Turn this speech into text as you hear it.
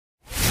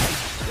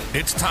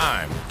It's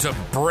time to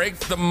break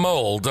the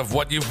mold of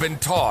what you've been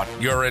taught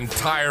your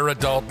entire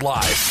adult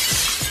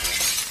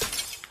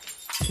life.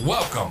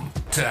 Welcome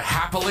to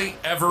Happily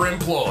Ever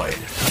Employed.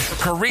 A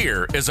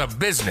career is a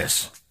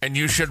business, and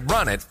you should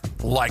run it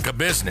like a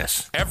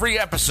business. Every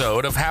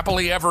episode of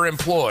Happily Ever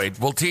Employed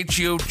will teach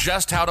you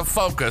just how to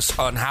focus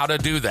on how to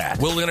do that.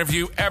 We'll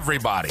interview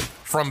everybody,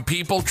 from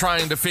people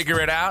trying to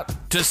figure it out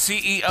to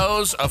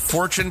CEOs of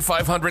Fortune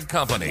 500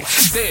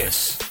 companies.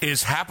 This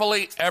is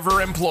Happily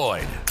Ever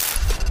Employed.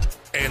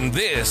 And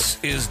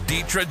this is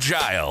Deetra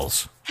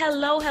Giles.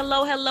 Hello,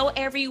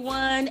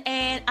 everyone.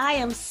 And I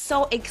am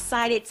so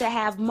excited to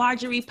have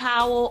Marjorie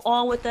Powell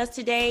on with us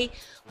today.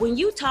 When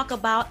you talk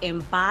about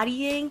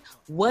embodying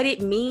what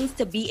it means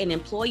to be an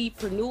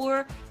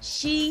employeepreneur,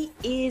 she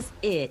is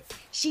it.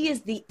 She is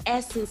the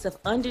essence of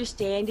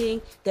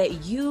understanding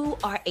that you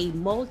are a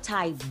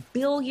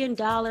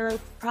multi-billion-dollar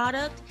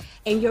product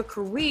and your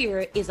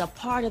career is a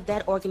part of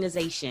that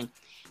organization.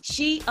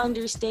 She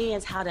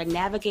understands how to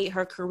navigate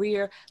her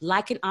career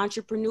like an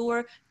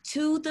entrepreneur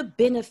to the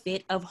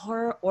benefit of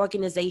her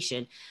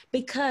organization,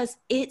 because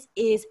it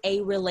is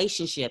a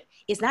relationship.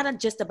 It's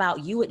not just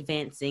about you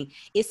advancing.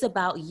 It's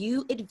about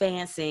you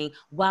advancing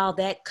while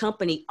that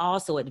company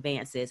also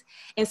advances.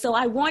 And so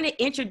I want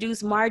to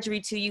introduce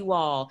Marjorie to you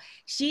all.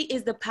 She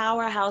is the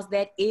powerhouse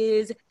that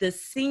is the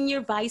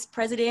Senior Vice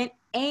President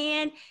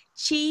and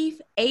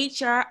Chief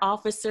HR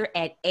Officer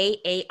at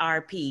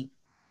AARP.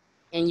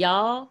 And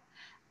y'all,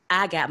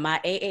 I got my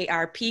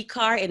AARP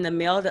card in the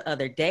mail the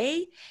other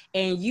day,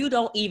 and you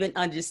don't even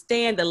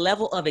understand the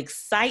level of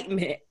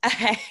excitement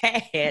I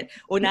had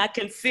when I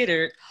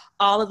considered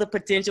all of the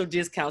potential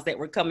discounts that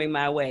were coming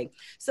my way.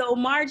 So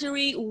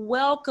Marjorie,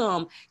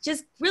 welcome.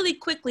 Just really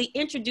quickly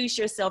introduce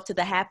yourself to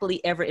the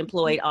Happily Ever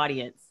Employed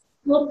audience.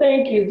 Well,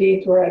 thank you,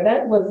 Deetra.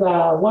 That was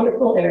a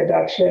wonderful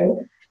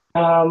introduction.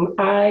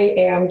 I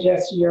am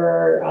just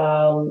your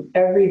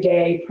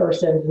everyday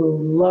person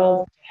who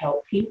loves to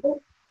help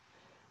people.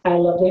 I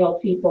love to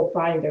help people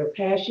find their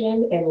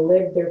passion and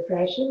live their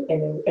passion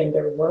and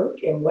their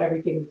work and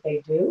everything that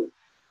they do.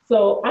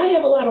 So I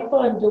have a lot of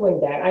fun doing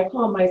that. I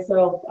call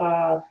myself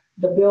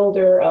the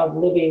builder of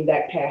living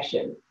that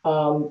passion.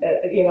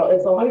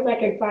 As long as I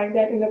can find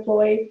that in an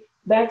employee,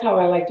 that's how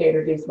I like to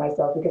introduce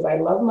myself, because I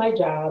love my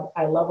job,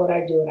 I love what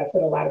I do, and I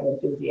put a lot of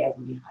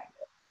enthusiasm behind it.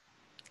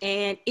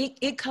 And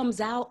it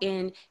comes out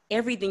in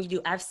everything you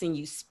do. I've seen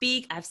you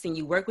speak. I've seen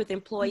you work with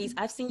employees.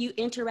 I've seen you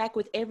interact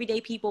with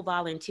everyday people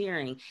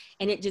volunteering.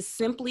 And it just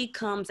simply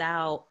comes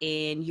out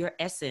in your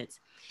essence.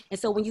 And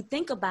so when you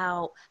think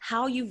about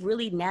how you've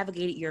really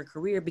navigated your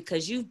career,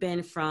 because you've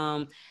been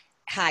from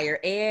higher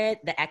ed,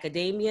 the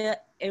academia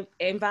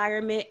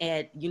environment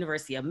at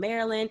University of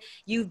Maryland,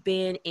 you've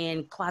been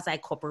in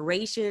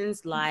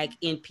quasi-corporations like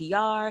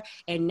NPR,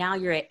 and now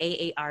you're at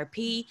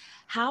AARP.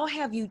 How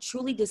have you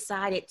truly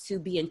decided to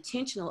be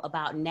intentional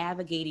about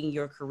navigating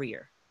your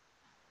career?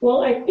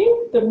 Well, I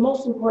think the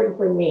most important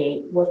for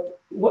me was,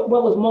 what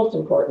was most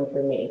important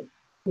for me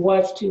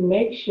was to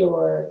make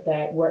sure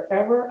that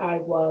wherever I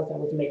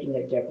was making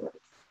a difference.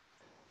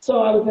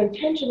 So I was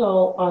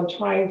intentional on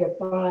trying to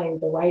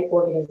find the right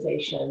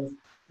organizations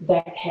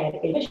that had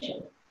a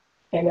mission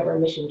and that were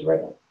mission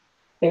driven.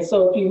 And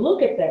so if you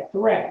look at that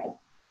thread,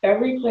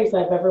 every place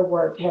I've ever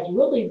worked has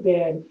really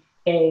been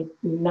a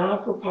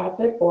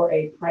non-for-profit or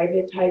a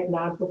private type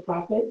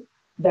non-for-profit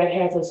that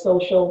has a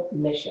social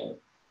mission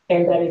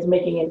and that is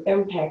making an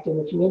impact in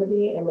the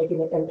community and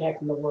making an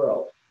impact in the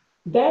world.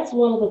 That's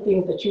one of the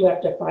things that you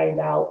have to find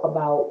out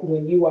about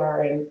when you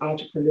are an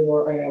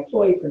entrepreneur or an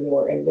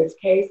employeepreneur. In this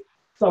case,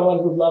 someone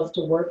who loves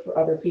to work for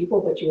other people,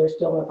 but you are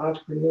still an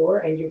entrepreneur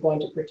and you're going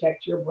to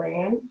protect your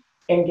brand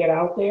and get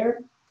out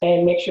there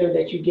and make sure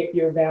that you get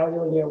your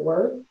value and your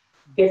worth,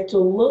 is to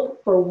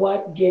look for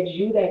what gives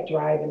you that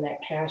drive and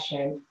that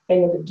passion,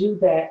 and then to do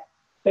that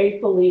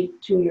faithfully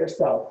to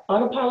yourself,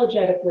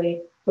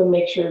 unapologetically, but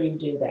make sure you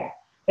do that.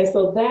 And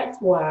so that's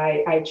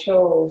why I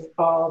chose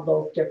all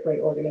those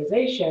different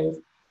organizations.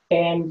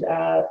 And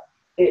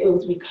it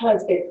was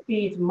because it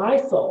feeds my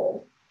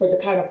soul for the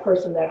kind of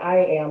person that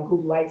I am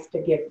who likes to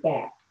give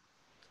back.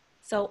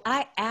 So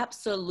I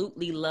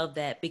absolutely love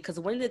that, because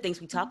one of the things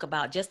we talk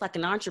about, just like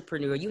an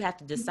entrepreneur, you have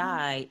to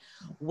decide,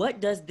 what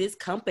does this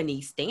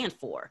company stand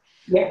for?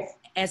 Yes.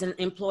 As an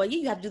employee,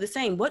 you have to do the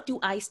same. What do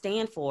I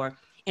stand for?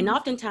 And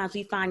oftentimes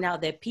we find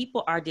out that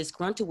people are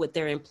disgruntled with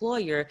their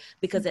employer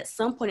because at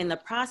some point in the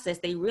process,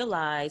 they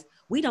realize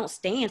we don't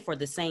stand for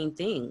the same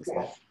things.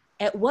 Yes.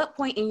 At what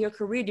point in your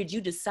career did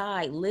you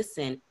decide,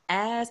 listen,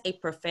 as a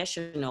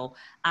professional,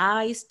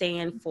 I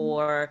stand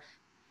for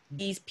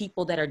these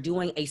people that are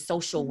doing a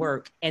social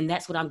work, and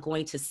that's what I'm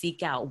going to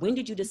seek out? When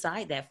did you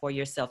decide that for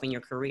yourself in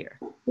your career?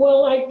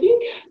 Well, I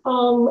think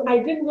I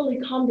didn't really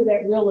come to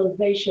that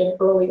realization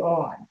early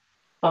on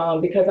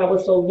because I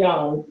was so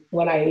young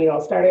when I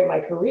started my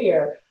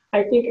career.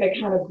 I think I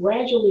kind of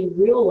gradually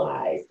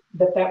realized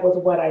that that was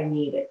what I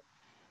needed.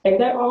 And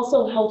that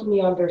also helped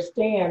me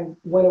understand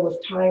when it was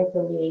time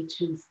for me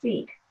to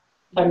seek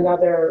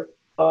another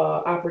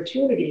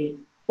opportunity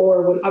or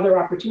when other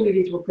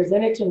opportunities were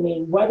presented to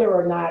me, whether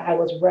or not I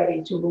was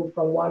ready to move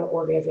from one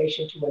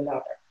organization to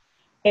another.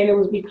 And it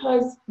was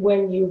because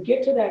when you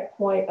get to that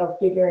point of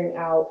figuring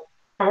out,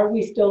 are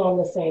we still on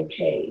the same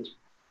page?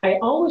 I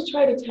always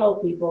try to tell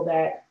people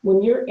that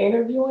when you're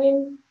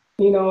interviewing,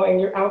 and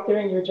you're out there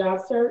in your job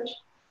search,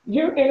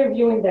 you're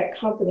interviewing that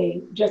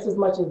company just as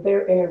much as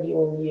they're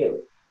interviewing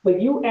you,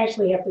 but you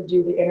actually have to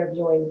do the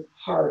interviewing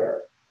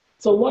harder.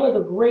 So one of the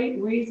great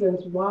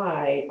reasons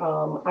why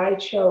I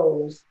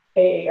chose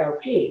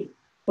AARP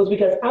was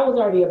because I was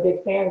already a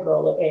big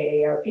fangirl of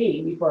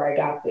AARP before I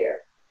got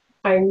there.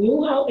 I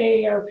knew how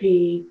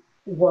AARP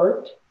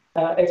worked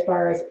as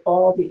far as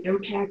all the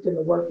impact and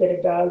the work that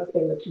it does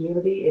in the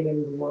community and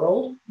in the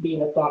world,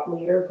 being a thought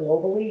leader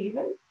globally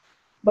even.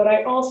 But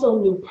I also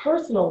knew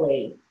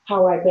personally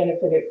how I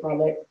benefited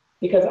from it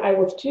because I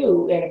was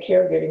too in a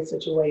caregiving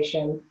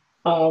situation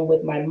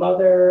with my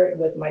mother,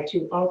 with my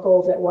two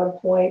uncles at one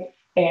point,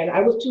 and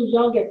I was too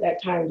young at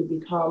that time to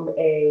become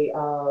a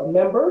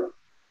member,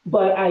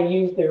 but I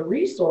used their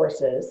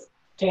resources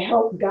to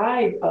help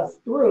guide us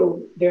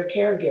through their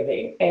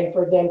caregiving and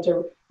for them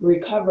to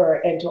recover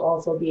and to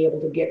also be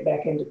able to get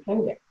back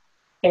independent.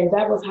 And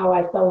that was how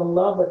I fell in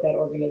love with that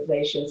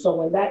organization. So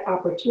when that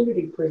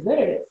opportunity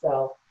presented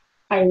itself,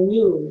 I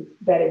knew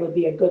that it would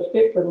be a good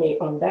fit for me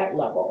on that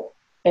level.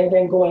 And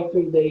then going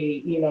through the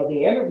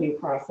interview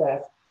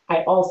process,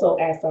 I also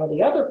asked all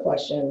the other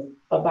questions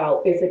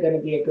about, is it going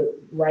to be a good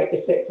right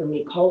fit for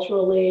me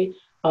culturally?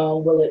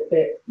 Will it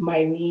fit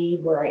my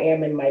need where I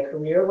am in my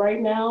career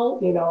right now,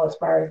 as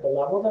far as the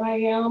level that I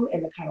am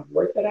and the kind of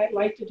work that I'd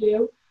like to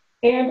do?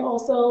 And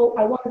also,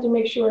 I wanted to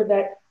make sure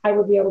that I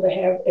would be able to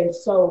have and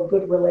sow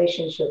good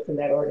relationships in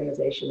that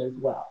organization as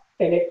well.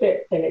 And it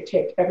fit and it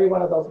ticked every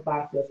one of those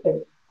boxes.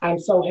 And I'm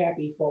so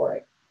happy for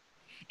it.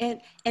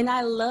 And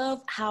I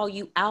love how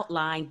you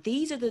outlined,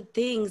 these are the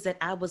things that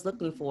I was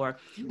looking for.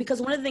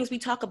 Because one of the things we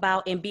talk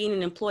about in being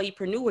an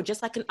employeepreneur,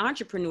 just like an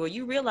entrepreneur,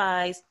 you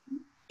realize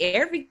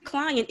every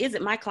client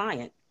isn't my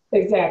client.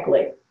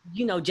 Exactly.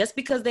 Just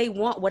because they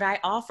want what I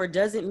offer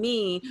doesn't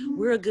mean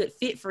we're a good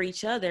fit for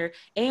each other.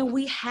 And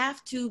we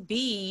have to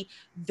be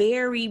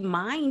very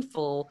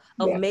mindful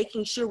of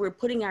making sure we're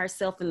putting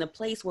ourselves in the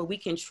place where we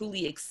can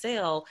truly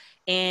excel.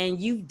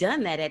 And you've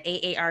done that at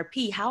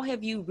AARP. How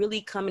have you really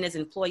come in as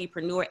an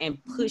employeepreneur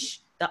and push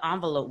the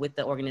envelope with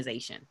the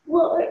organization?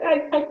 Well,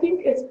 I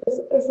think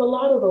it's a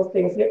lot of those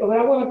things. But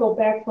I want to go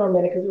back for a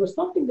minute because there was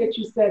something that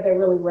you said that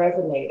really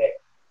resonated.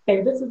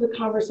 And this is a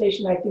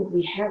conversation I think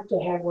we have to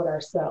have with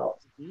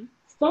ourselves. Mm-hmm.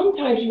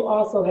 Sometimes you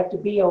also have to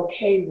be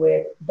okay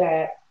with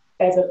that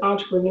as an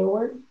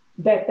entrepreneur,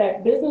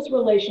 that business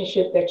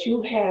relationship that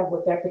you have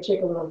with that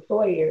particular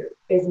employer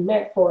is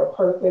meant for a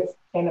purpose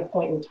and a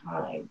point in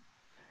time.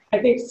 I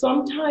think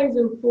sometimes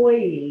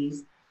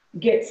employees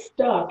get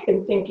stuck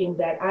in thinking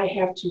that I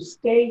have to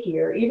stay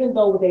here, even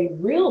though they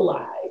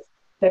realize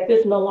that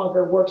this no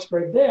longer works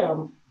for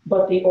them,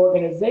 but the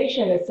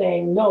organization is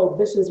saying, no,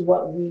 this is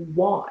what we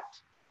want.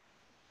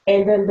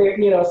 And then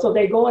so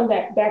they go in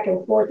that back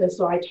and forth. And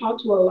so I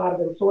talk to a lot of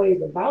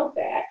employees about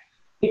that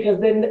because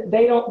then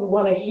they don't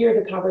want to hear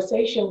the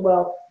conversation.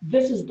 Well,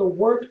 this is the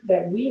work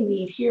that we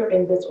need here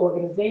in this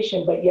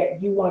organization, but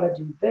yet you want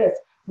to do this.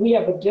 We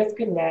have a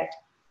disconnect.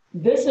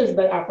 This is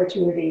the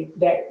opportunity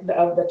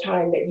of the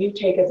time that you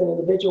take as an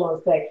individual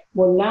and say,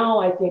 well, now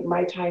I think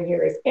my time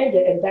here is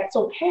ended and that's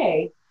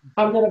okay.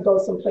 I'm going to go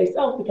someplace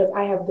else because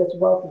I have this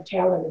wealth of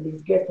talent and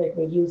these gifts that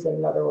can use in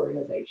another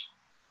organization.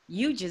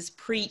 You just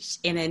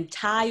preached an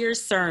entire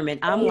sermon.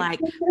 I'm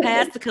like,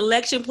 pass the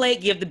collection plate,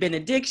 give the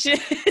benediction.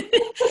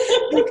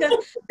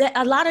 Because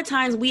a lot of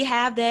times we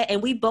have that,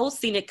 and we both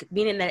seen it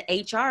being in that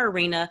HR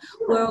arena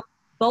where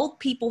both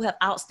people have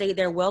outstayed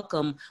their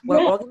welcome,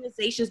 where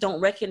organizations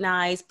don't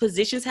recognize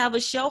positions have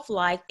a shelf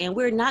life, and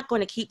we're not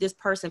going to keep this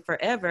person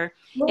forever.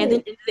 Right. And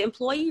then the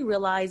employee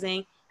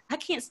realizing, I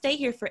can't stay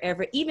here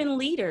forever. Even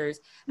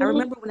leaders. I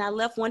remember when I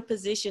left one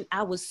position,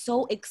 I was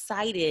so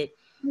excited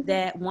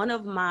that one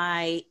of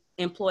my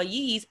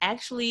employees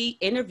actually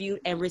interviewed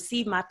and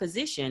received my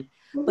position.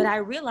 But I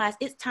realized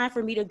it's time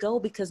for me to go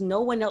because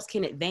no one else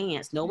can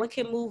advance. No one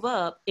can move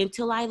up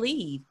until I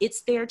leave.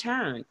 It's their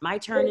turn. My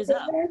turn is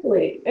up.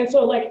 Exactly. And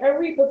so like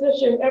every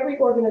position, every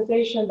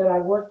organization that I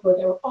worked with,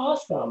 they're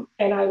awesome.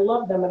 And I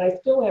love them. And I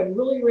still have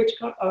really rich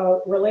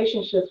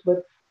relationships with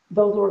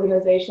those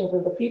organizations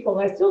and the people.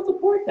 And I still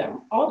support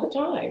them all the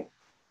time.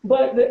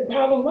 But the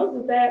problem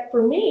was that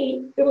for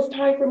me, it was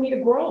time for me to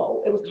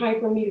grow. It was time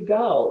for me to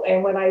go.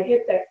 And when I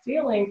hit that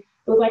ceiling,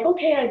 it was like,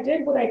 okay, I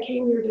did what I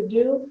came here to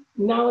do.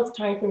 Now it's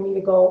time for me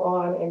to go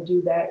on and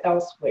do that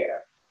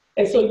elsewhere.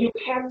 And so you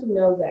have to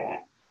know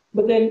that.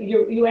 But then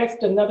you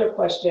asked another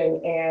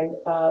question and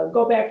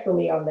go back for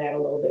me on that a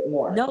little bit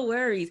more. No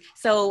worries.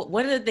 So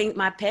one of the things,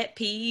 my pet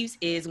peeves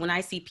is when I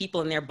see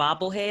people in their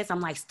bobbleheads,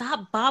 I'm like,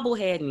 stop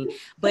bobbleheading.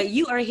 But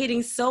you are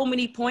hitting so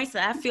many points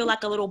that I feel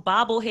like a little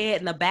bobblehead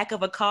in the back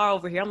of a car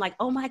over here. I'm like,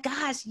 oh my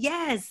gosh,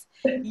 yes,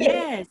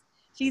 yes.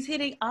 She's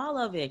hitting all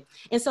of it.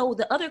 And so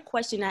the other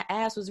question I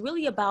asked was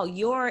really about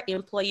your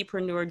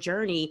employeepreneur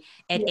journey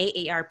at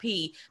Yeah. AARP,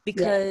 Yeah.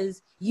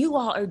 because you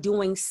all are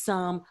doing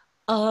some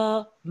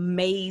Yeah.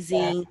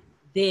 amazing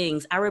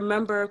things. I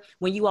remember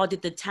when you all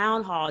did the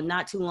town hall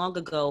not too long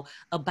ago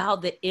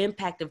about the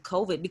impact of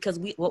COVID, because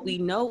what we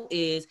know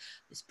is,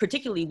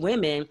 particularly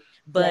women, Yeah.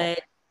 but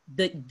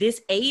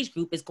this age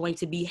group is going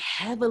to be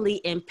heavily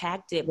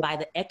impacted by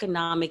the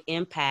economic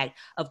impact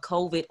of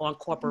COVID on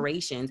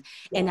corporations.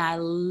 And Yeah. I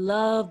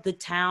love the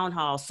town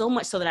hall so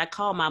much so that I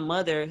called my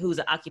mother, who's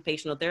an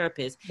occupational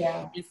therapist,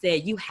 Yeah. and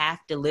said, you have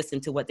to listen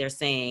to what they're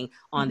saying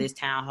on this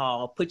town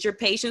hall. Put your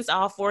patients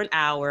off for an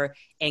hour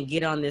and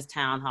get on this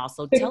town hall.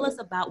 So tell us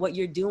about what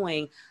you're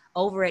doing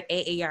over at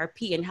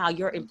AARP and how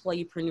your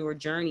employeepreneur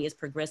journey is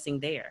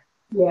progressing there.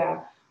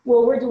 Yeah.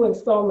 Well, we're doing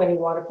so many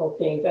wonderful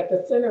things. At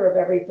the center of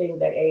everything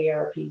that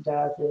AARP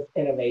does is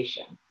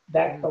innovation.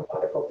 That's the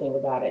wonderful thing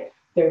about it.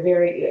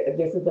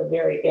 This is a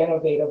very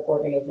innovative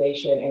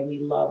organization, and we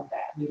love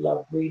that. We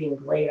love breeding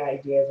great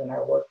ideas in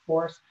our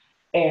workforce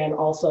and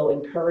also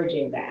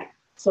encouraging that.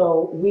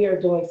 So we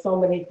are doing so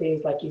many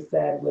things, like you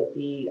said, with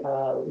the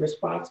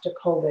response to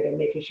COVID and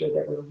making sure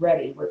that we're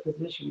ready, we're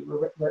positioned,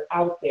 we're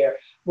out there.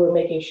 We're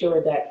making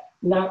sure that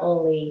not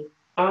only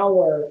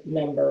our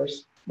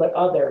members, but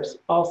others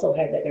also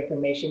have that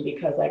information,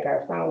 because like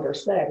our founder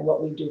said,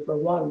 what we do for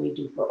one, we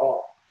do for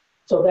all.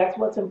 So that's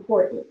what's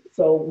important.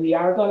 So we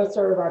are going to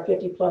serve our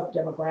 50 plus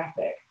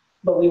demographic,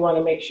 but we want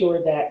to make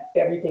sure that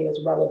everything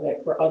is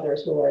relevant for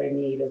others who are in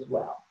need as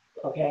well.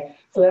 Okay,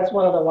 so that's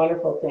one of the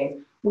wonderful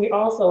things. We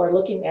also are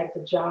looking at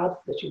the job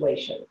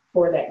situation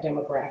for that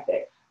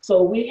demographic.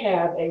 So we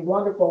have a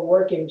wonderful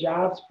work in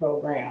jobs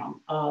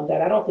program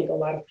that I don't think a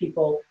lot of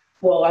people,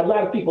 well, a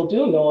lot of people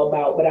do know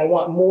about, but I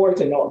want more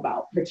to know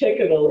about,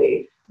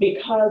 particularly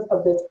because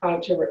of this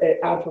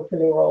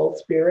entrepreneurial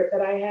spirit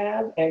that I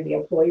have and the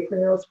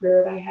employeepreneurial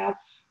spirit I have.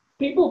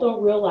 People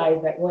don't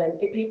realize that when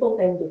people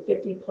in the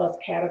 50 plus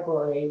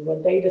category,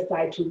 when they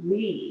decide to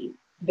leave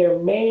their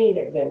main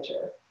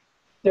adventure,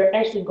 they're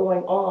actually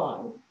going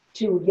on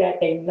to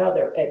yet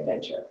another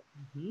adventure.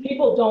 Mm-hmm.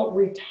 People don't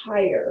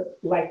retire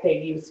like they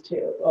used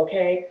to,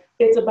 okay?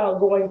 It's about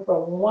going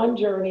from one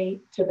journey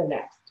to the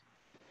next.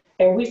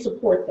 And we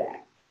support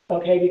that,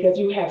 okay? Because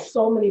you have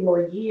so many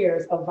more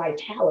years of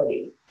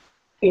vitality,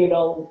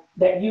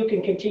 that you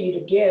can continue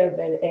to give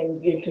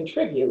and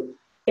contribute.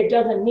 It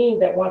doesn't mean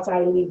that once I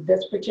leave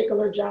this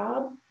particular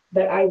job,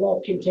 that I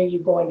won't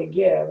continue going to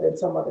give in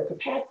some other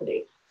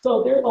capacity.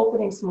 So they're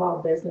opening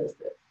small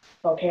businesses,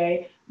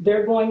 okay?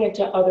 They're going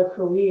into other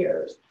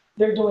careers.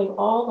 They're doing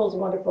all those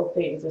wonderful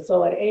things. And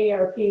so at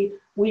AARP,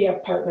 we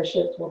have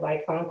partnerships with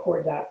like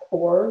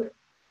Encore.org,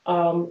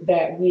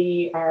 that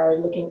we are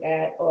looking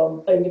at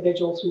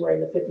individuals who are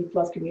in the 50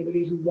 plus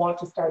community who want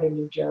to start a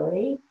new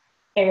journey.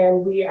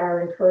 And we are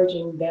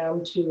encouraging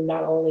them to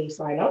not only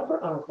sign up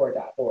for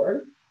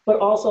Encore.org, but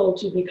also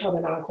to become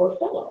an Encore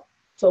Fellow.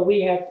 So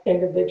we have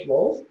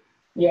individuals,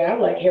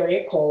 like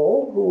Harriet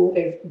Cole, who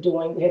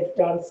has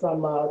done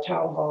some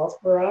town halls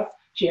for us.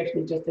 She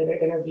actually just did an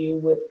interview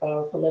with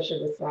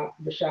Felicia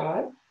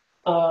Rashad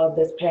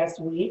this past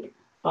week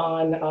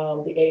on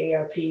the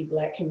AARP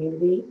Black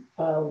Community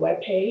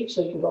webpage.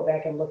 So you can go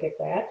back and look at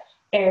that.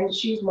 And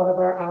she's one of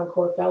our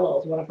Encore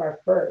Fellows, one of our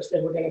first,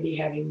 and we're going to be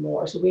having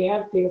more. So we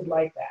have things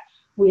like that.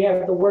 We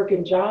have the Work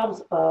and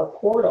Jobs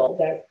portal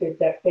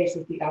that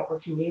faces the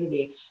outward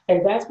community.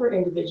 And that's for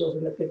individuals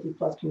in the 50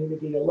 plus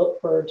community to look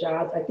for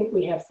jobs. I think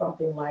we have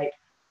something like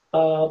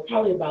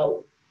probably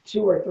about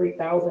 2,000 or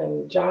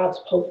 3,000 jobs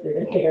posted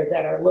in there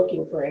that are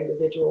looking for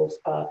individuals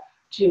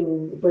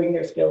to bring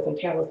their skills and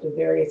talents to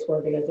various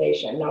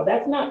organizations. Now,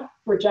 that's not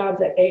for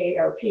jobs at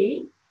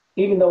AARP,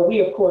 even though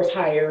we, of course,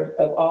 hire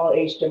of all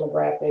age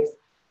demographics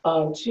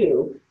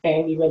too.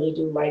 And we really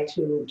do like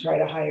to try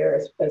to hire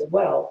as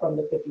well from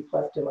the 50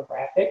 plus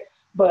demographic.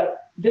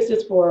 But this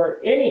is for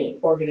any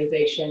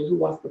organization who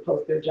wants to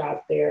post their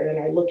jobs there and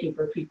are looking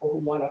for people who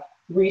want to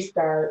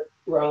restart,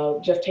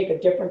 just take a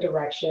different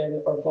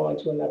direction or go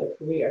into another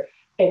career.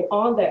 And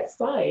on that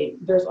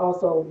site, there's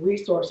also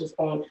resources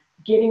on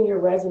getting your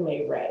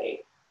resume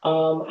ready,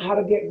 how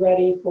to get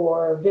ready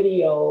for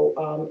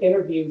video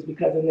interviews,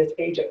 because in this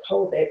age of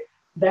COVID,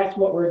 that's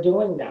what we're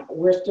doing now.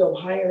 We're still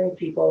hiring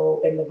people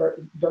in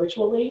the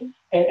virtually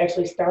and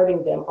actually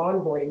starting them,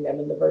 onboarding them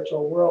in the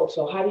virtual world.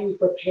 So how do you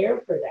prepare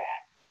for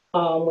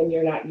that when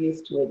you're not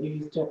used to it? You're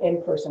used to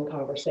in-person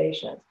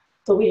conversations.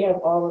 So we have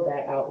all of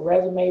that out,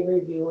 resume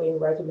reviewing,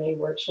 resume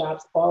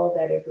workshops, all of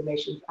that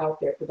information is out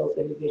there for those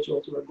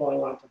individuals who are going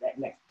on to that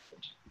next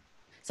stage.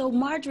 So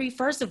Marjorie,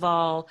 first of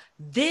all,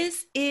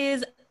 this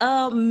is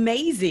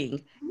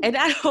amazing. And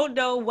I don't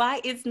know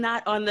why it's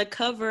not on the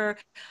cover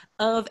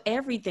of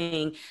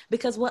everything,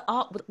 because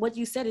what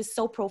you said is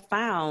so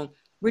profound.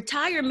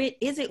 Retirement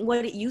isn't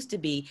what it used to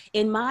be.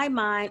 In my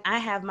mind, I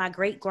have my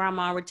great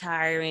grandma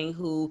retiring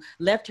who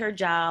left her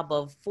job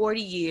of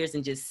 40 years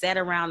and just sat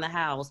around the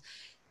house.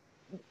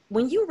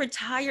 when you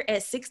retire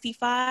at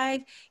 65,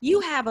 you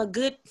have a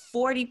good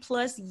 40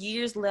 plus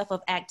years left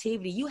of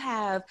activity. You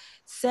have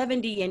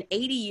 70 and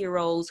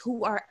 80-year-olds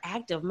who are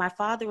active. My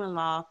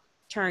father-in-law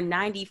turned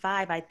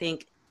 95, I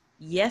think,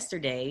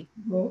 yesterday.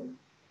 Mhm.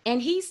 And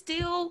he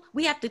still,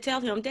 we have to tell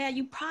him, Dad,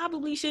 you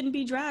probably shouldn't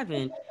be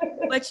driving,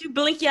 but you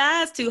blink your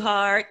eyes too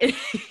hard. And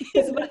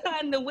he's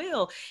behind the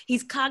wheel.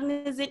 He's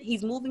cognizant,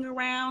 he's moving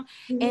around.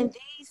 Mhm. And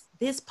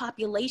this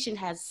population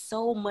has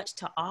so much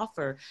to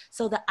offer.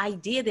 So the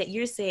idea that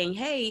you're saying,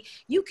 hey,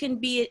 you can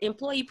be an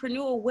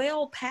employeepreneur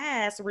well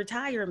past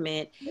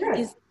retirement Yeah,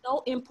 is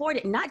so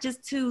important, not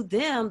just to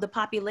them, the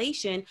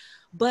population,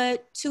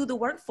 but to the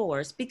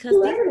workforce, because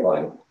to these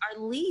everyone. are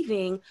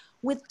leaving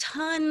with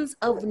tons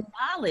of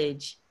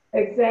knowledge.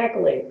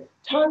 Exactly.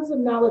 Tons of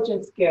knowledge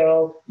and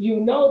skill.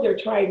 You know they're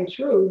tried and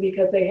true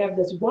because they have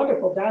this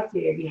wonderful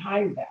dossier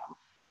behind them,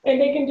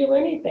 and they can do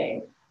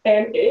anything.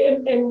 And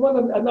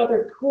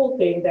another cool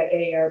thing that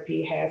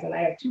AARP has, and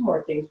I have two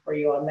more things for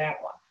you on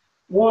that one.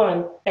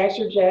 One, ask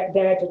your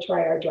dad to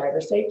try our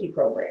driver safety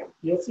program.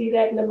 You'll see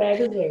that in the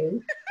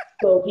magazine.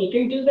 So he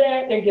can do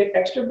that and get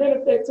extra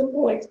benefits and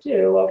points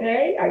too.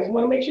 Okay, I just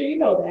want to make sure you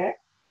know that.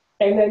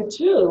 And then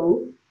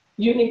two,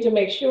 you need to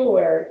make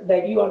sure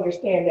that you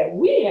understand that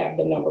we have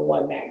the number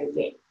one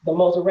magazine, the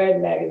most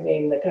read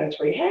magazine in the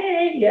country.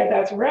 Hey, yeah,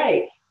 that's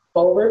right.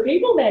 Over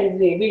People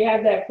magazine. We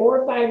have that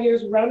 4 or 5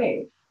 years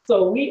running.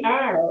 So we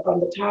are on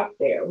the top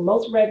there,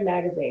 most read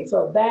magazine.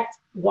 So that's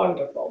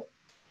wonderful.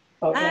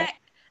 Okay.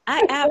 I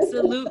I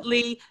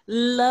absolutely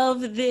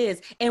love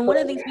this. And one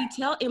of the things we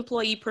tell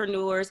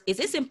employeepreneurs is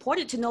it's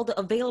important to know the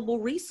available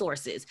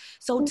resources.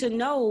 So to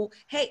know,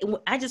 hey,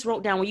 I just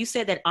wrote down when you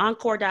said that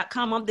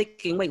encore.com, I'm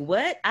thinking, wait,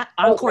 what? Okay.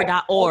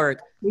 Encore.org.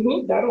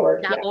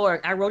 .org. Yeah.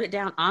 .org. I wrote it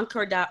down,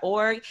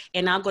 encore.org,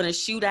 and I'm going to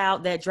shoot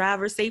out that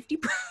driver safety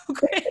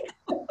program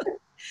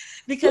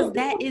because So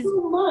that is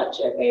so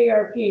much at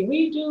ARP.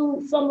 We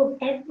do some of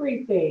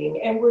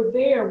everything, and we're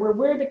there. We're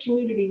where the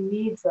community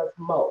needs us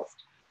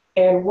most.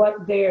 And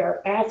what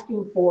they're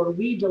asking for,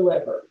 we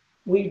deliver.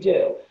 We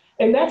do.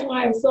 And that's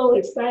why I'm so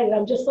excited.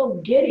 I'm just so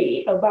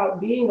giddy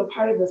about being a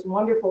part of this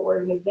wonderful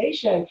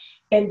organization.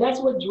 And that's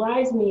what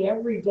drives me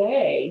every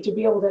day to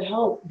be able to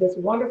help this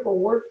wonderful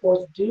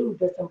workforce do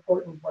this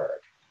important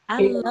work. I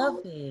You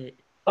love know, it.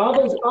 all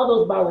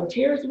those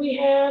volunteers we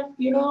have,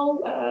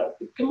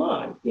 come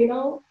on,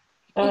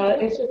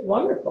 it's just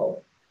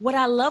wonderful. What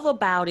I love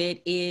about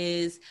it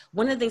is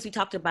one of the things we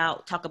talk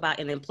about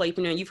in employee.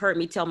 You've heard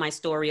me tell my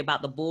story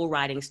about the bull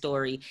riding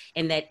story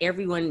and that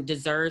everyone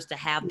deserves to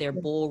have their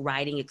bull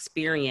riding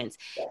experience.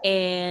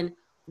 And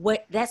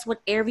that's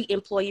what every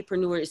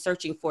employeepreneur is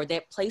searching for,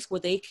 that place where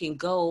they can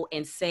go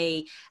and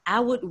say, I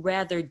would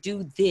rather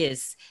do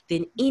this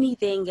than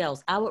anything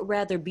else. I would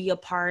rather be a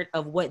part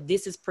of what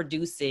this is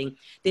producing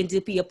than to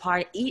be a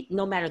part,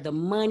 no matter the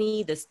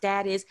money, the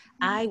status.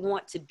 I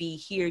want to be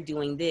here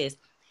doing this.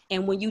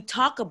 And when you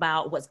talk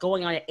about what's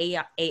going on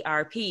at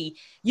ARP,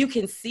 you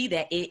can see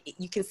that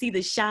you can see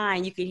the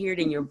shine, you can hear it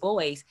in your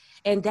voice.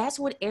 And that's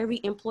what every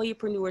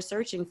employeepreneur is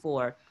searching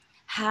for.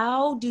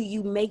 How do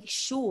you make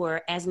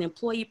sure as an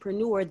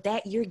employeepreneur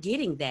that you're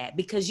getting that?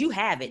 Because you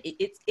have it.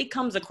 It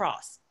comes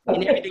across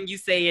in everything you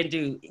say and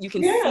do. You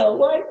can see. Yeah,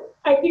 well,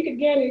 I think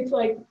again, it's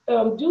like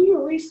do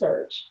your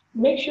research.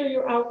 Make sure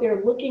you're out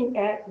there looking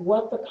at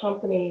what the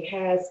company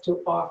has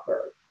to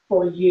offer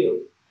for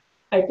you.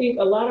 I think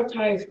a lot of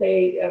times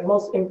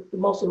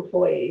most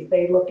employees,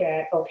 they look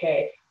at,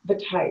 okay, the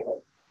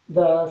title,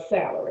 the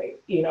salary,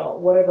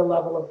 what are the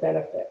level of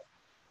benefits.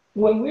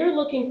 When we're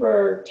looking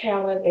for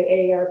talent at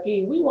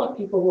AARP, we want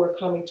people who are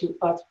coming to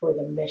us for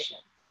the mission.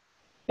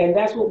 And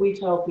that's what we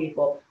tell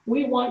people.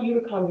 We want you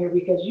to come here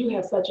because you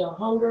have such a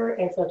hunger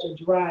and such a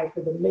drive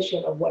for the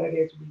mission of what it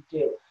is we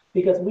do,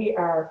 because we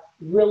are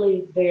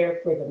really there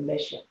for the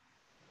mission.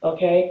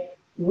 Okay?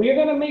 We're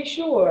going to make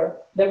sure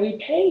that we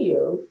pay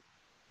you,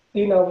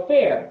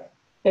 fair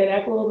and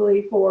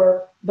equitably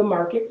for the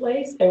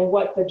marketplace and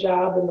what the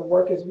job and the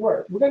work is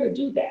worth. We're going to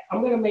do that.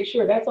 I'm going to make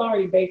sure that's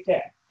already baked in.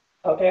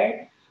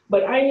 Okay?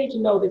 But I need to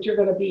know that you're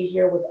going to be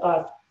here with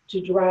us to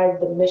drive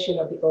the mission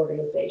of the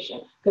organization,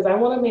 because I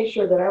want to make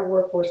sure that our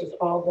workforce is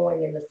all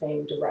going in the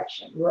same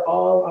direction. We're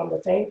all on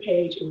the same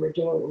page and we're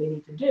doing what we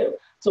need to do.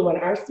 So when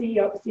our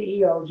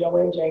CEO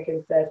Joanne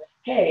Jenkins says,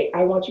 hey,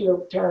 I want you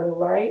to turn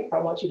right, I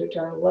want you to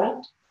turn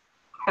left,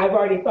 I've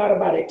already thought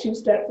about it 2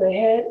 steps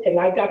ahead, and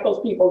I got those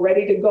people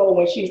ready to go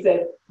when she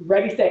said,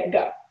 ready, set,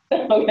 go.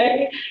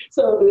 Okay?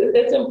 So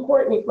it's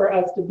important for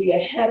us to be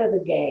ahead of the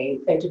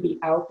game and to be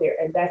out there.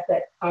 And that's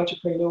that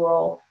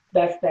entrepreneurial,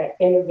 that's that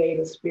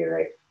innovative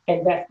spirit,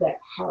 and that's that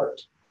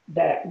heart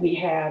that we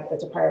have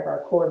as a part of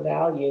our core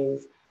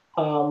values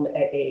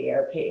at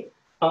AARP.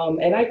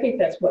 And I think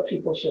that's what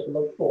people should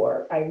look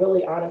for. I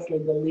really honestly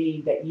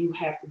believe that you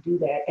have to do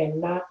that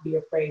and not be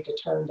afraid to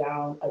turn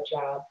down a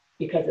job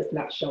because it's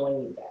not showing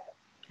you that.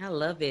 I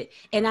love it.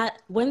 And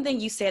one thing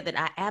you said that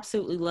I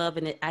absolutely love,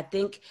 and I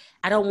think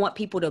I don't want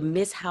people to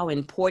miss how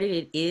important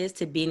it is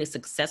to being a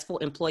successful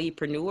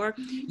employeepreneur.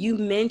 You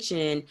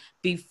mentioned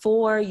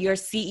before your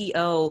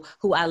CEO,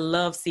 who I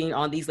love seeing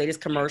on these latest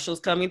commercials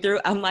coming through.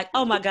 I'm like,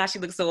 oh my gosh, she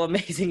looks so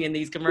amazing in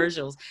these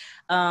commercials.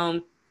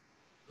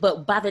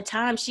 But by the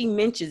time she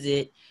mentions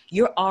it,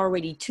 you're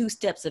already 2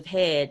 steps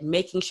ahead,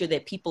 making sure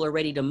that people are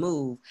ready to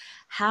move.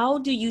 How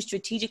do you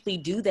strategically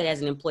do that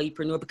as an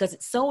employeepreneur? Because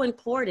it's so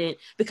important,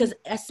 because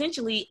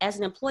essentially as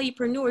an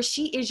employeepreneur,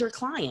 she is your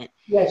client.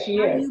 Yes, she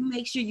How do is. you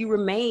make sure you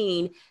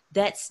remain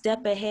that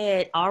step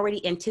ahead,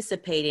 already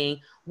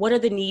anticipating what are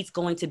the needs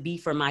going to be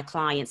for my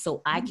client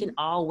so I can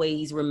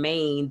always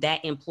remain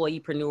that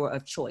employeepreneur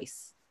of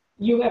choice?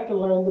 You have to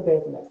learn the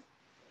business.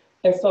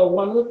 And so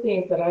one of the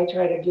things that I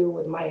try to do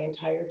with my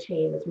entire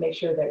team is make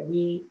sure that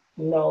we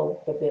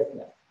know the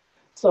business.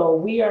 So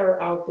we are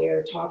out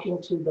there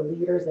talking to the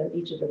leaders in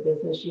each of the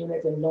business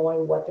units and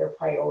knowing what their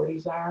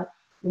priorities are.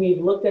 We've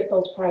looked at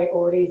those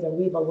priorities and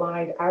we've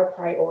aligned our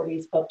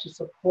priorities up to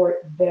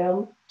support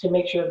them to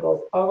make sure it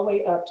goes all the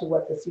way up to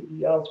what the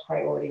CEO's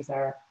priorities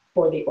are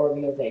for the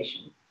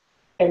organization.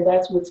 And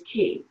that's what's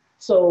key.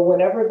 So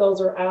whenever those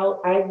are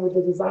out, I would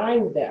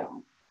design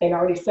them and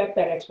already set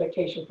that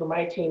expectation for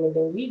my team. And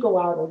then we go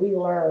out and we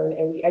learn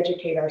and we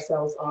educate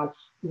ourselves on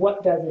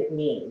what does it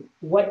mean?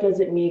 What does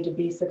it mean to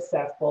be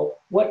successful?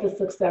 What does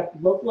success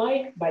look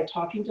like by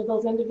talking to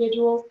those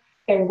individuals?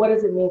 And what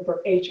does it mean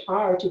for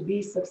HR to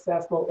be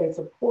successful in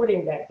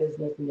supporting that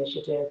business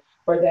initiative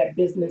or that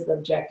business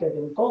objective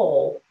and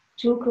goal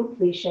to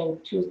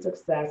completion, to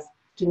success,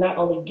 to not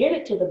only get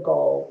it to the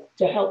goal,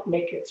 to help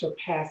make it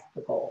surpass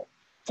the goal.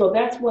 So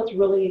that's what's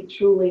really,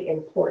 truly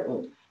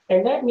important.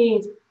 And that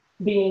means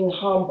being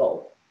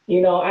humble.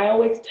 You know, I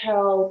always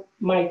tell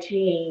my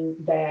team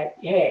that,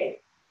 hey,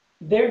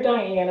 they're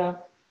Diana,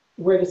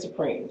 we're the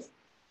Supremes.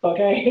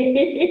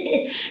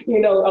 Okay.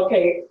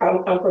 Okay,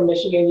 I'm from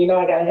Michigan.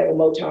 I got to have a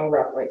Motown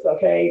reference.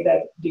 Okay.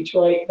 That's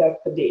Detroit. That's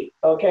the D.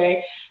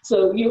 Okay.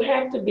 So you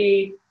have to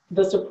be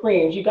the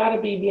Supremes. You got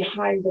to be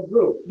behind the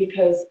group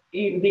because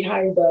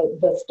behind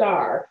the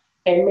star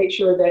and make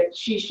sure that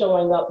she's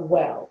showing up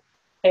well.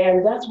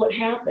 And that's what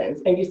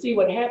happens. And you see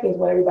what happens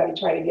when everybody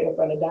try to get in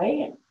front of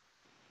Diane.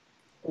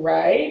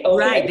 Right? Okay.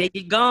 Right. They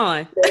get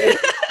gone.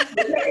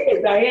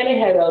 Diana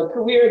had a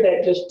career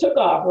that just took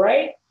off,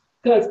 right?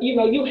 Because,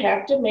 you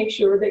have to make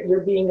sure that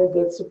you're being a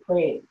good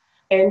Supreme.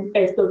 And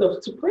so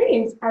the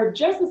Supremes are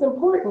just as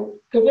important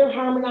because they're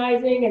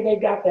harmonizing and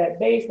they've got that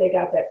base, they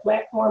got that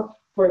platform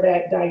for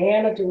that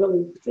Diana to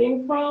really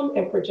sing from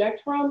and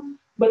project from.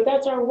 But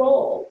that's our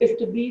role, is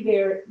to be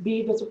there,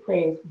 be the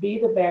Supremes, be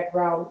the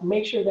background,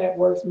 make sure that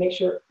works, make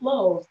sure it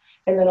flows,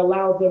 and then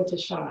allow them to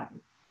shine.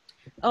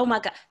 Oh my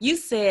God. You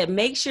said,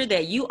 make sure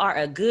that you are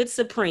a good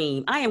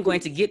Supreme. I am going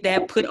to get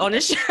that put on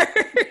a shirt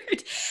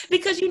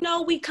because,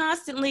 we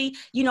constantly,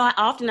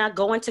 I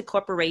go into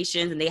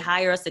corporations and they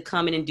hire us to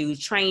come in and do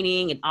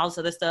training and all this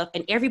other stuff.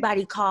 And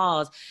everybody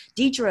calls,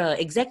 Deidre,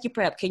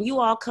 ExecuPrep, can you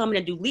all come in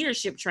and do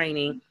leadership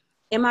training?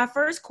 And my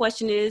first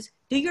question is,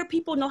 do your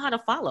people know how to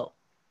follow?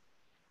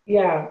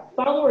 Yeah,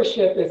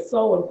 followership is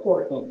so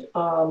important.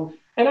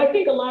 And I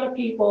think a lot of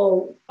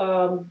people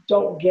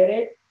don't get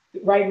it.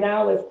 Right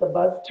now it's the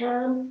buzz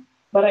term,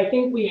 but I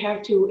think we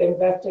have to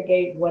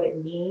investigate what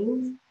it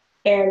means.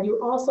 And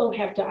you also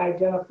have to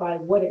identify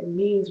what it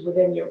means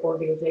within your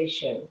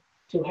organization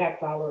to have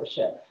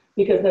followership,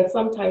 because then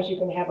sometimes you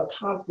can have a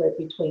conflict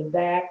between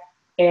that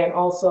and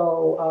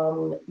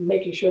also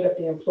making sure that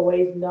the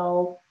employees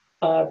know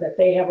that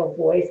they have a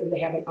voice and they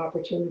have an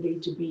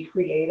opportunity to be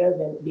creative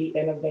and be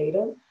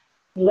innovative.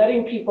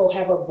 Letting people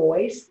have a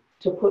voice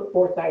to put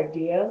forth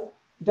ideas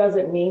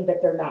doesn't mean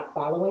that they're not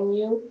following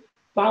you.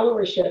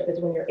 Followership is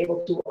when you're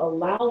able to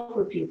allow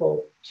for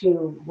people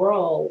to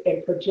grow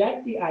and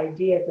project the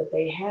ideas that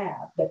they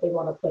have, that they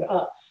want to put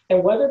up.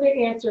 And whether the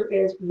answer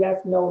is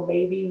yes, no,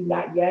 maybe,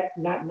 not yet,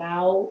 not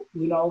now,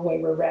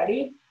 when we're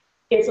ready,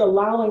 it's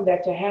allowing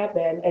that to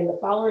happen. And the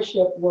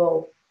followership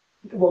will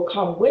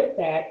come with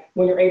that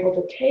when you're able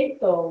to take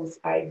those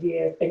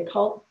ideas and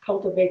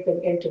cultivate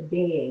them into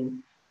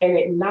being and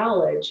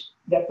acknowledge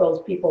that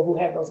those people who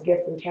have those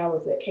gifts and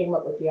talents that came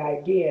up with the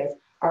ideas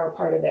are a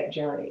part of that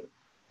journey.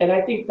 And I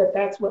think that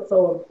that's what's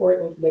so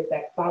important with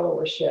that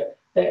followership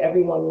that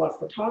everyone wants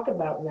to talk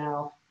about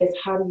now is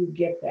how do you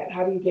get that?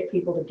 How do you get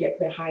people to get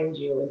behind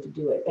you and to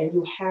do it? And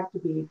you have to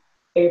be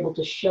able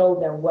to show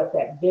them what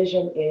that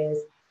vision is,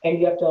 and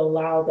you have to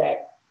allow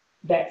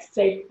that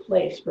safe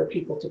place for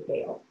people to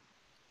fail.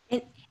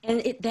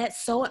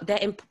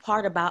 That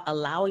part about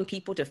allowing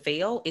people to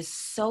fail is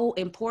so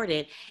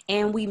important,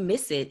 and we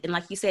miss it. And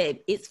like you said,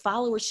 it's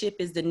followership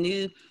is the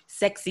new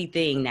sexy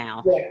thing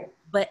now. Yeah.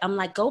 But I'm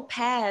like, go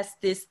past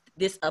this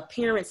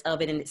appearance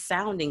of it and it's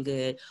sounding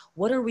good.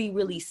 What are we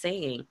really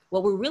saying?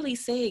 What we're really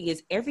saying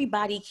is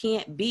everybody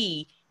can't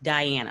be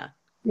Diana.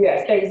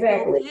 Yes,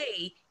 exactly.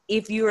 Okay,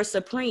 if you're a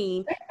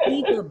Supreme,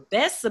 be the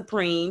best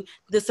Supreme.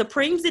 The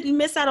Supremes didn't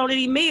miss out on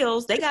any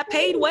meals. They got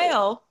paid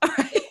well.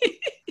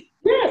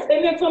 Yes,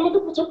 And then some of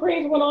the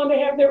Supremes went on to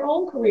have their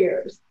own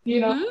careers,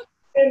 Mm-hmm.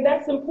 and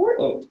that's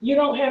important. You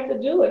don't have to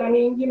do it. I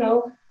mean,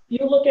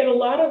 you look at a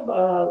lot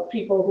of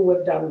people who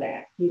have done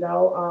that.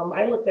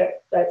 I looked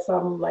at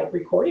some like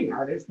recording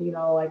artists.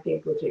 I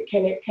think was it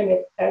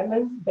Kenneth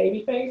Edmonds,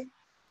 Babyface.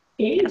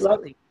 He loves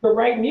Absolutely. to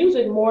write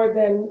music more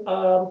than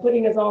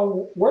putting his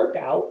own work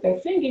out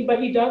and singing, but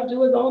he does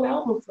do his own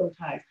albums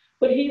sometimes.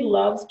 But he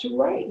loves to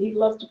write. He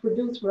loves to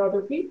produce for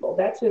other people.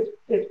 That's his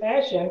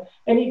passion,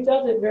 and he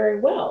does it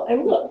very well.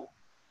 And look,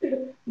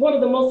 one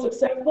of the most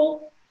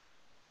successful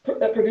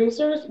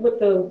producers with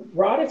the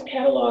broadest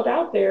catalog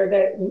out there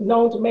that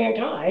known to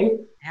mankind.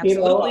 You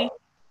know, Absolutely.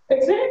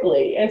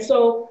 exactly. And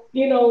so,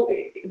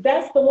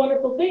 that's the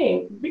wonderful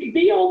thing.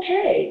 Be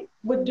okay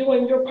with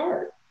doing your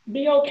part.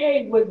 Be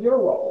okay with your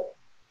role.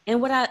 And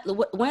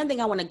one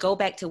thing I want to go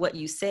back to what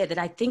you said that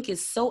I think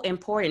is so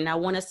important, and I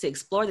want us to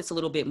explore this a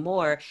little bit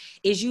more,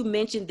 is you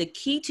mentioned the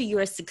key to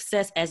your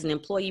success as an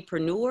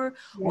employeepreneur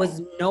Yeah.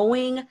 was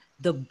knowing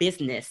the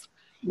business.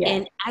 Yeah.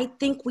 And I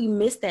think we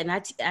miss that. And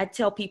I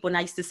tell people, and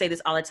I used to say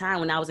this all the time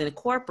when I was in a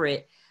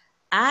corporate,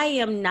 I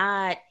am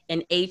not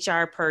an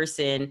HR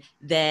person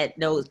that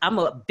knows, I'm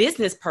a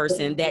business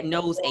person that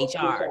knows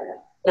HR.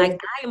 Like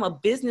I am a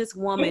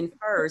businesswoman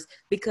first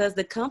because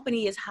the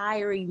company is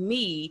hiring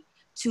me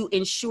to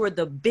ensure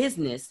the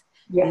business,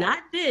 Yeah. not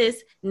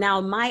this. Now,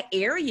 my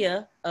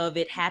area of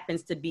it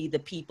happens to be the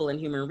people and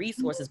human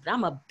resources, but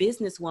I'm a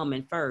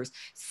businesswoman first.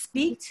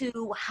 Speak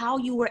to how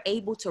you were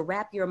able to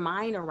wrap your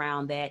mind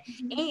around that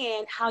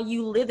and how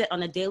you live it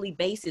on a daily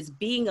basis,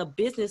 being a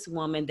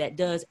businesswoman that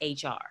does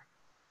HR.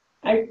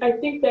 I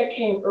think that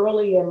came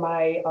early in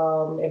my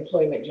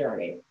employment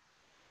journey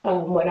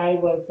when I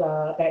was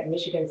at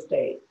Michigan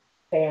State,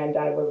 and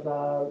I was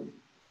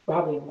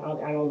probably,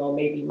 I don't know,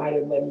 maybe might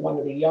have been one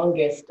of the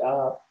youngest,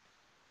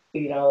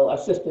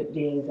 assistant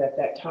deans at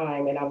that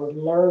time, and I was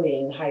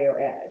learning higher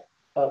ed.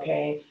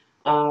 Okay.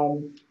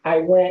 I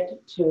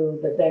went to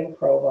the then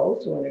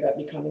provost, who ended up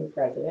becoming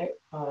president,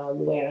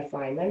 Luana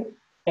Simon,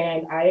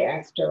 and I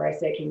asked her, I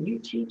said, can you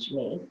teach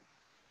me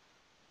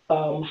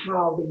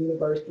how the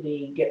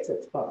university gets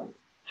its funds,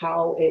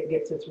 how it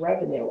gets its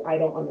revenue? I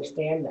don't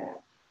understand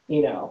that,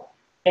 you know.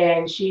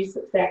 And she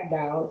sat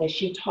down and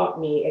she taught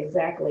me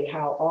exactly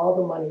how all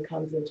the money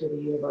comes into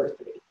the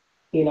university,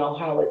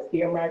 how it's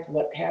earmarked,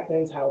 what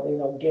happens, how,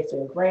 gifts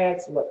and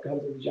grants, what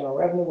comes from the general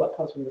revenue, what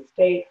comes from the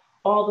state,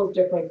 all those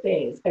different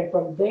things. And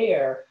from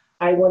there,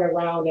 I went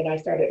around and I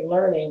started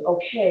learning,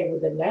 okay, well,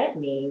 then that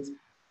means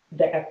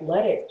the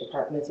athletics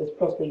department is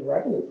supposed to be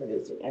revenue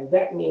producing. And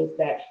that means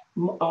that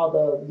all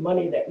the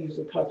money that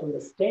usually comes from the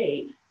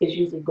state is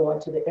usually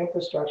going to the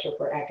infrastructure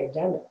for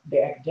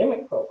the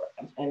academic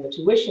programs. And the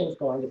tuition is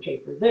going to pay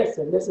for this.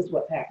 And this is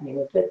what's happening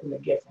with this and the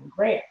gifts and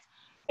grants.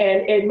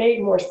 And it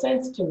made more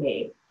sense to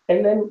me.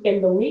 And then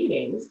in the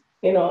meetings,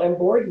 and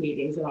board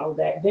meetings and all of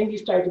that, then you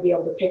start to be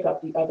able to pick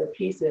up the other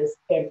pieces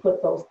and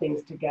put those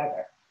things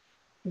together.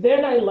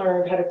 Then I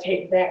learned how to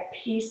take that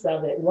piece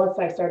of it once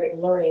I started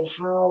learning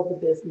how the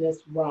business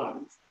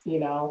runs.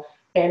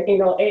 And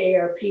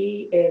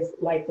AARP is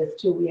like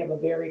this too. We have a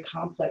very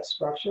complex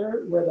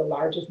structure. We're the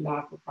largest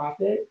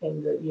not-for-profit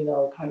in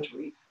the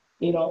country.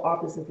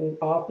 Offices in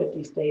all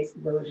 50 states,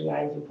 Virgin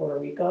Islands, and Puerto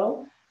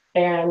Rico.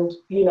 And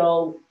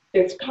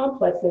it's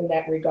complex in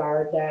that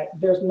regard that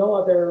there's no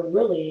other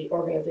really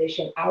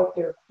organization out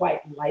there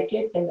quite like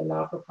it in the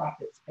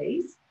not-for-profit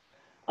space.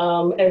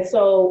 And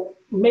so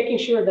making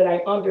sure that I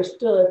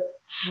understood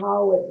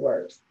how it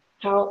works,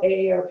 how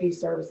AARP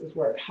services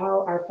work,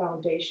 how our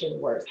foundation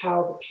works,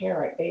 how the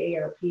parent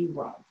AARP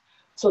runs,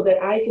 so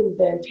that I can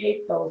then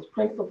take those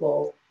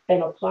principles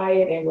and apply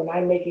it in when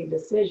I'm making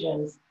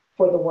decisions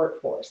for the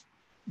workforce.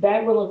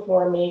 That will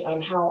inform me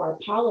on how our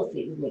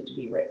policies need to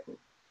be written,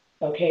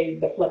 okay,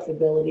 the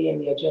flexibility and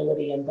the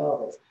agility in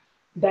those.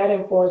 That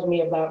informs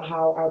me about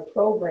how our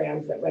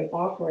programs and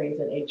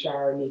offerings in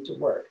HR need to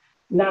work.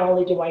 Not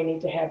only do I need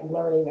to have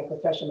learning and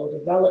professional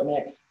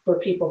development for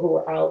people who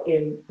are out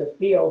in the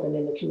field and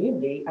in the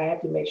community, I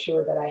have to make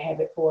sure that I have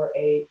it for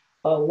a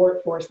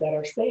workforce that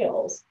are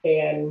sales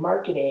and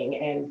marketing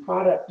and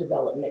product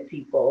development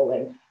people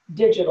and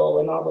digital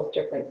and all those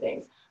different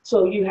things.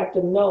 So you have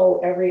to know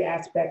every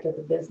aspect of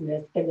the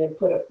business and then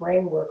put a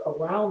framework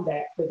around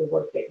that for the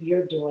work that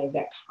you're doing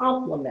that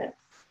complements,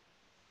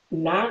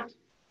 not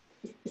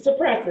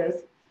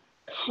suppresses,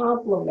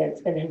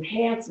 complements and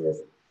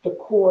enhances the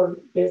core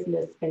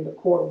business and the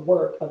core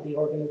work of the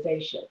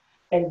organization.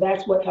 And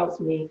that's what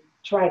helps me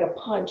try to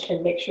punch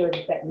and make sure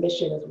that that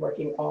mission is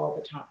working all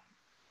the time.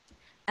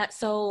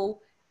 So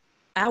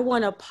I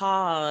want to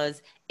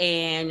pause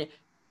and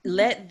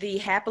let the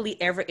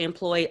happily ever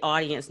employed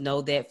audience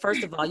know that,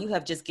 first of all, you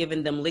have just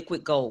given them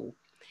liquid gold.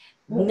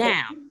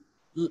 Now,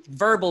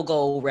 verbal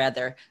gold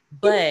rather,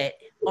 but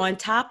on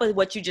top of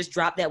what you just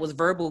dropped that was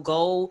verbal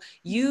gold,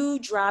 you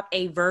drop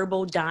a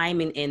verbal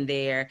diamond in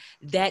there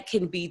that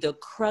can be the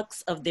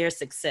crux of their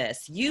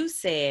success. You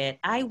said,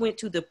 I went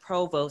to the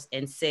provost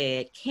and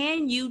said,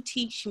 can you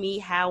teach me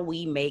how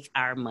we make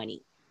our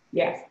money?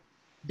 Yes.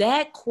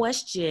 That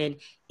question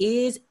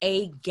is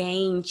a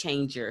game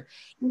changer.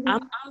 Mm-hmm.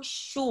 I'm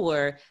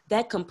sure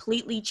that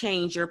completely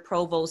changed your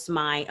provost's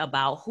mind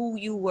about who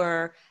you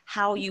were,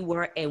 how you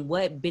were, and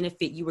what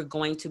benefit you were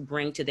going to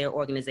bring to their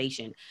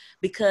organization.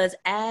 Because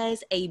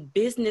as a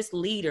business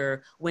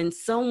leader, when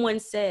someone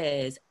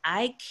says,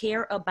 I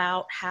care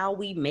about how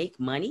we make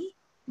money,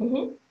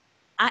 Mm-hmm.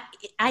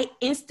 I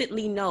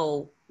instantly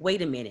know,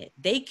 wait a minute,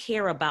 they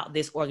care about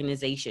this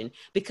organization,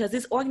 because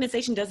this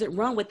organization doesn't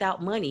run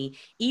without money,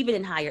 even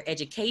in higher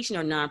education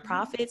or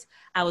nonprofits.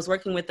 I was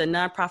working with a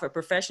nonprofit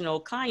professional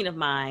client of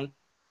mine,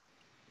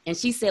 and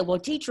she said, well,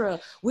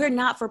 Tetra, we're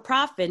not for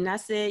profit. And I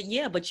said,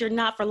 yeah, but you're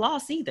not for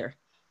loss either.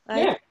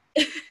 Yeah,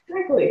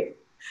 exactly.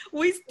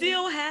 We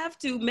still have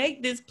to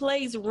make this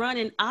place run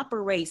and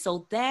operate.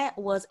 So that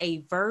was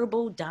a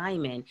verbal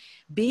diamond,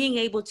 being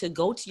able to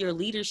go to your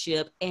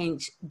leadership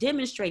and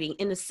demonstrating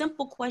in a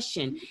simple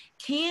question,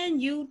 can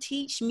you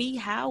teach me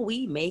how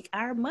we make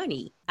our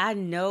money? I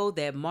know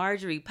that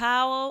Marjorie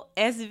Powell,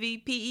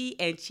 SVP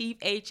and Chief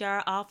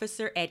HR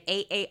Officer at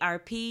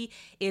AARP,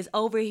 is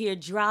over here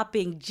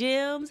dropping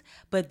gems,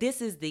 but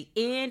this is the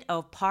end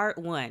of part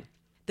 1.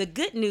 The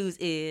good news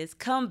is,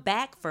 come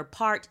back for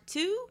part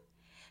 2.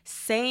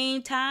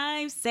 Same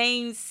time,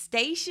 same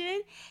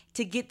station,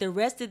 to get the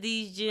rest of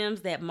these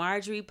gems that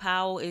Marjorie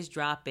Powell is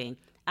dropping.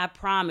 I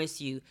promise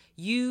you,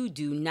 you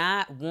do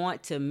not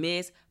want to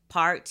miss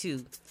part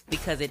 2,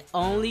 because it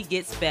only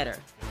gets better.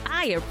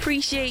 I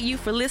appreciate you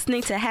for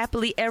listening to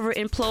Happily Ever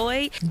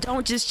Employed.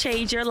 Don't just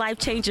change your life,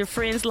 change your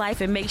friend's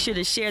life, and make sure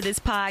to share this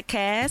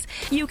podcast.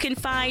 You can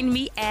find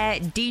me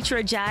at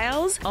Deetra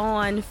Giles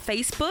on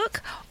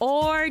Facebook,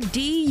 or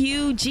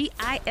Dugiles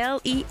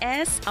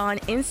on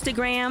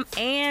Instagram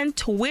and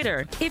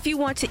Twitter. If you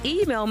want to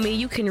email me,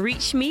 you can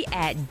reach me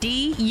at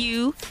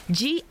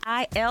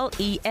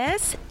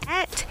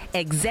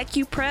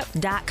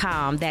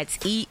dugiles@execuprep.com. That's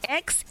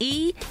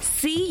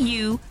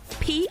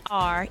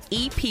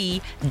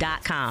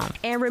EXECUPREP.com.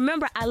 And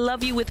remember, I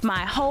love you with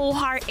my whole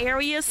heart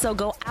area, so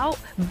go out,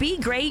 be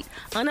great,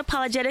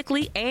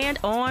 unapologetically, and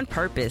on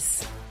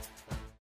purpose.